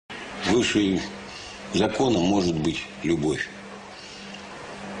Выше закона может быть любовь.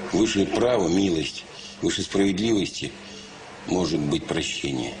 Выше права – милость. Выше справедливости может быть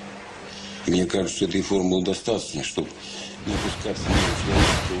прощение. И мне кажется, что этой формулы достаточно, чтобы не опускаться на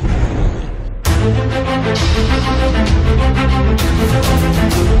человеческого уровня.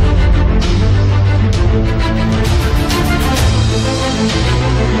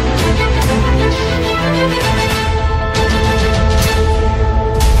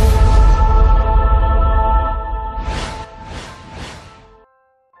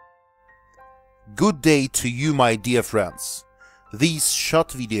 Good day to you, my dear friends. This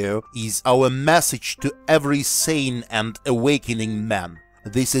short video is our message to every sane and awakening man.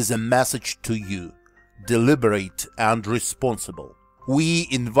 This is a message to you, deliberate and responsible. We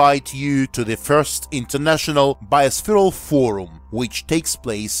invite you to the First International Biospheral Forum, which takes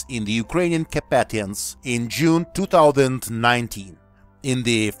place in the Ukrainian Carpathians in June 2019. In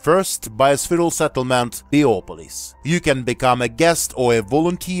the first biospheral settlement, Biopolis. You can become a guest or a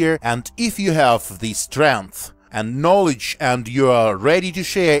volunteer, and if you have the strength and knowledge and you are ready to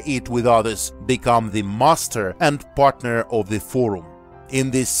share it with others, become the master and partner of the forum. In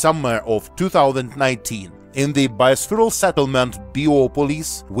the summer of 2019, in the biospheral settlement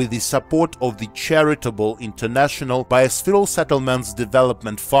Biopolis, with the support of the charitable International Biospheral Settlements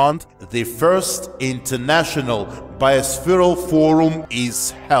Development Fund, the First International Biospheral Forum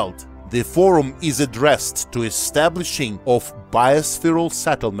is held. The forum is addressed to establishing of biospheral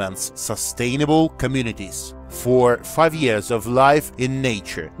settlements, sustainable communities. For 5 years of life in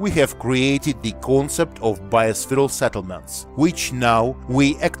nature, we have created the concept of biospheral settlements, which now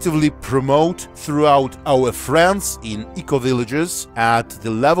we actively promote throughout our friends in eco-villages at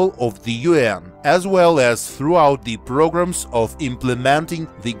the level of the UN, as well as throughout the programs of implementing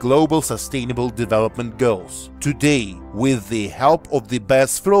the Global Sustainable Development Goals. Today, with the help of the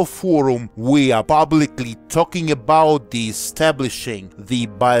Biospheral Forum, we are publicly talking about the establishing the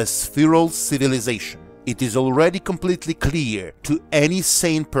biospheral civilization. It is already completely clear to any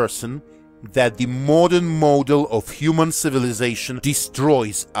sane person that the modern model of human civilization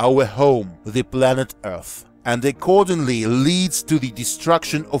destroys our home, the planet Earth, and accordingly leads to the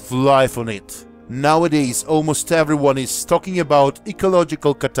destruction of life on it. Nowadays, almost everyone is talking about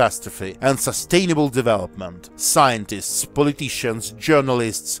ecological catastrophe and sustainable development. Scientists, politicians,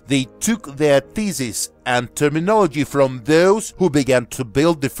 journalists, they took their thesis and terminology from those who began to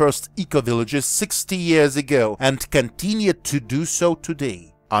build the first eco-villages 60 years ago and continue to do so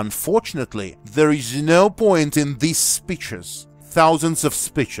today. Unfortunately, there is no point in these speeches. Thousands of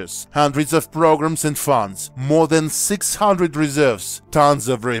speeches, hundreds of programs and funds, more than 600 reserves, tons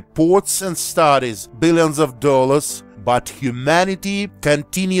of reports and studies, billions of dollars, but humanity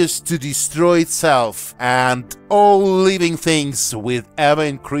continues to destroy itself and all living things with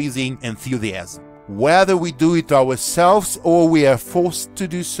ever-increasing enthusiasm. Whether we do it ourselves or we are forced to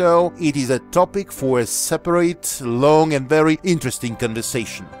do so, it is a topic for a separate, long and very interesting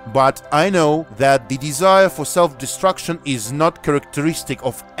conversation. But I know that the desire for self-destruction is not characteristic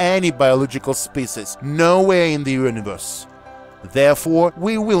of any biological species, nowhere in the universe. Therefore,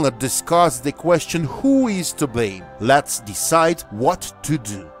 we will not discuss the question who is to blame. Let's decide what to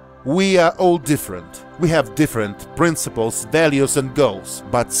do. We are all different. We have different principles, values and goals,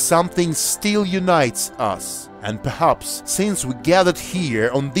 but something still unites us. And perhaps, since we gathered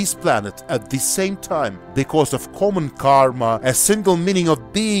here on this planet at the same time, because of common karma, a single meaning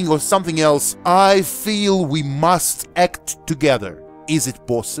of being or something else, I feel we must act together. Is it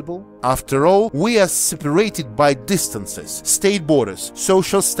possible? After all, we are separated by distances, state borders,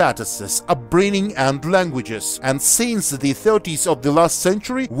 social statuses, upbringing and languages, and since the 30s of the last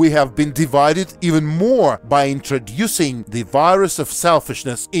century, we have been divided even more by introducing the virus of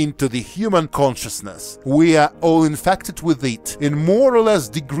selfishness into the human consciousness. We are all infected with it in more or less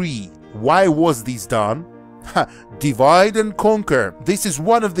degree. Why was this done? Divide and conquer. This is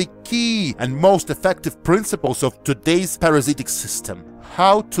one of the key and most effective principles of today's parasitic system.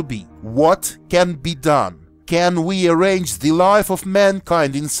 How to be? What can be done? Can we arrange the life of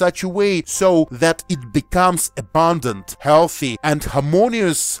mankind in such a way so that it becomes abundant, healthy and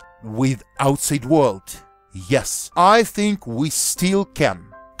harmonious with outside world? Yes, I think we still can.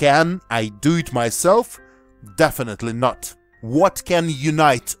 Can I do it myself? Definitely not. What can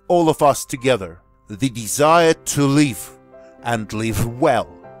unite all of us together? The desire to live, and live well.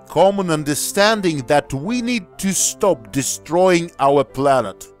 Common understanding that we need to stop destroying our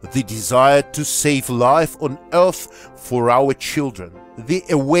planet. The desire to save life on Earth for our children. The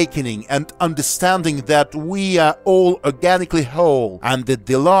awakening and understanding that we are all organically whole and that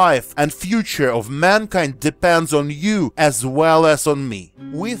the life and future of mankind depends on you as well as on me.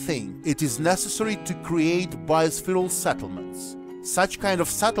 We think it is necessary to create biospheral settlements. Such kind of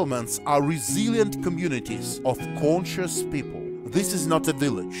settlements are resilient communities of conscious people. This is not a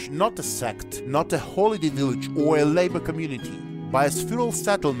village, not a sect, not a holiday village or a labor community. Biospheral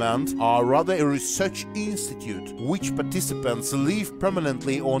settlements are rather a research institute, which participants live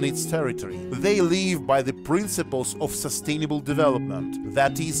permanently on its territory. They live by the principles of sustainable development.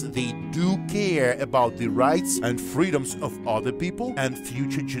 That is, they do care about the rights and freedoms of other people and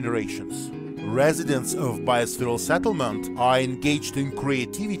future generations. Residents of biospheral settlement are engaged in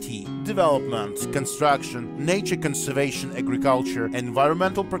creativity, development, construction, nature conservation, agriculture,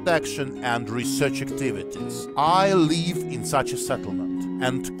 environmental protection, and research activities. I live in such a settlement,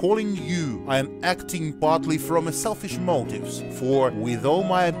 and calling you, I am acting partly from a selfish motives, for with all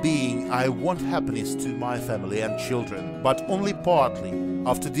my being I want happiness to my family and children, but only partly.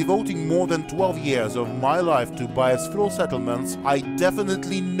 After devoting more than 12 years of my life to biospheral settlements, I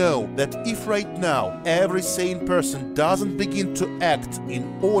definitely know that if right now every sane person doesn't begin to act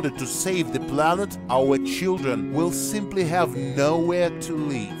in order to save the planet, our children will simply have nowhere to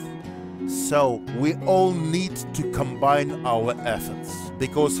live. So we all need to combine our efforts,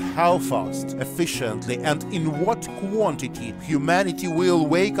 because how fast, efficiently, and in what quantity humanity will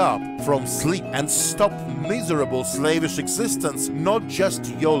wake up from sleep and stop miserable slavish existence, not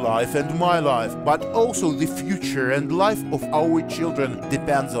just your life and my life, but also the future and life of our children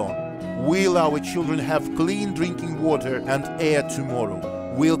depends on. Will our children have clean drinking water and air tomorrow?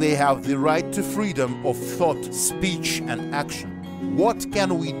 Will they have the right to freedom of thought, speech, and action? What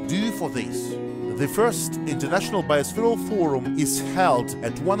can we do for this? The First International Biospheral Forum is held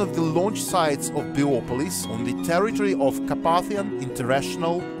at one of the launch sites of Biopolis on the territory of Carpathian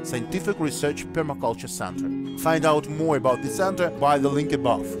International Scientific Research Permaculture Center. Find out more about the center by the link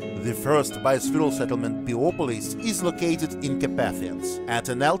above. The first biospheral settlement, Biopolis, is located in Carpathians, at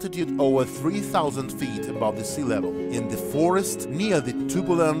an altitude over 3,000 feet above the sea level, in the forest near the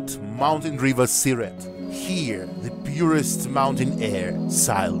turbulent mountain river Siret. Here, the purest mountain air,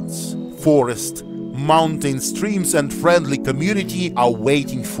 silence, forest, mountain streams and friendly community are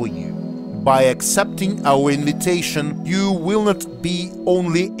waiting for you. By accepting our invitation, you will not be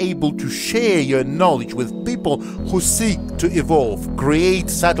only able to share your knowledge with people who seek to evolve, create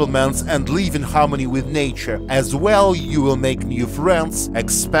settlements and live in harmony with nature. As well, you will make new friends,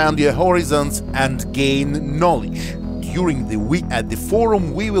 expand your horizons and gain knowledge. During the week at the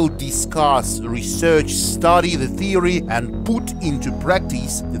forum, we will discuss, research, study the theory and put into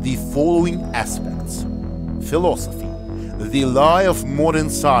practice the following aspects. Philosophy, the lie of modern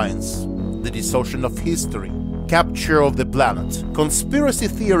science, the distortion of history, capture of the planet, conspiracy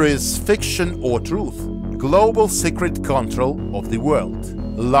theories, fiction or truth, global secret control of the world,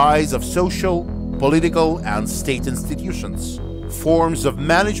 lies of social, political and state institutions, forms of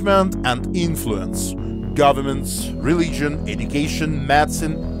management and influence, governments, religion, education,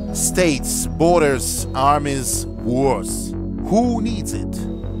 medicine, states, borders, armies, wars. Who needs it?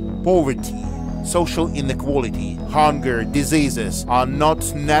 Poverty, social inequality, hunger, diseases are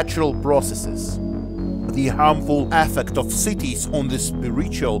not natural processes. The harmful effect of cities on the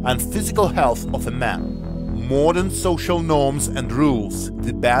spiritual and physical health of a man. Modern social norms and rules,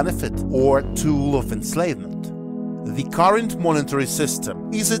 the benefit or tool of enslavement. The current monetary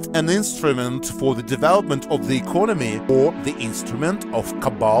system, is it an instrument for the development of the economy or the instrument of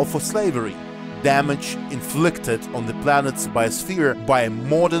cabal for slavery? Damage inflicted on the planet's biosphere by a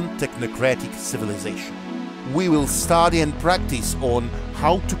modern technocratic civilization. We will study and practice on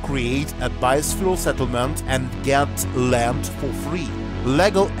how to create a biospheral settlement and get land for free.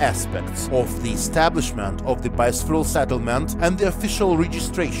 Legal aspects of the establishment of the biospheral settlement and the official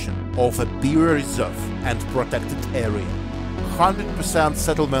registration of a bioreserve and protected area. 100%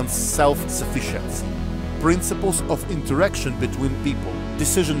 settlement self-sufficiency. Principles of interaction between people,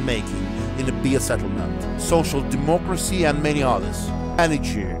 decision-making in a biosettlement, social democracy and many others.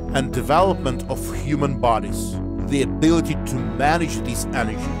 Energy and development of human bodies. The ability to manage this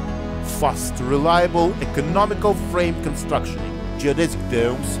energy. Fast, reliable, economical frame construction. Geodesic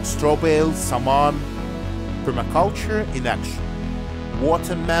domes, straw bales, saman, permaculture in action,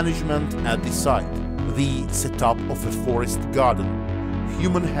 water management at the site, the setup of a forest garden,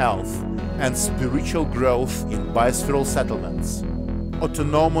 human health and spiritual growth in biospheral settlements,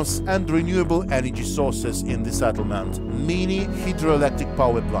 autonomous and renewable energy sources in the settlement, mini hydroelectric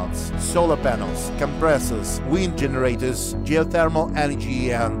power plants, solar panels, compressors, wind generators, geothermal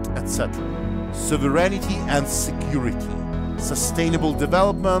energy and etc. Sovereignty and security. Sustainable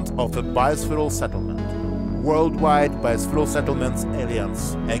development of a biospheral settlement. Worldwide Biospheral Settlements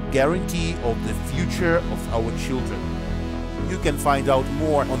Alliance, a guarantee of the future of our children. You can find out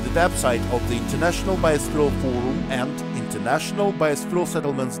more on the website of the International Biospheral Forum and International Biospheral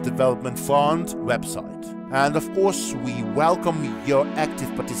Settlements Development Fund website. And of course, we welcome your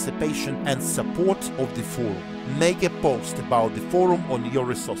active participation and support of the forum. Make a post about the forum on your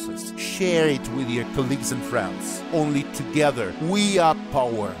resources. Share it with your colleagues and friends. Only together we are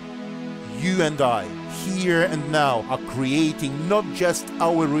power. You and I, here and now, are creating not just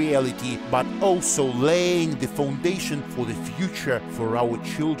our reality, but also laying the foundation for the future for our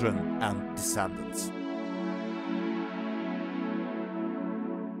children and descendants.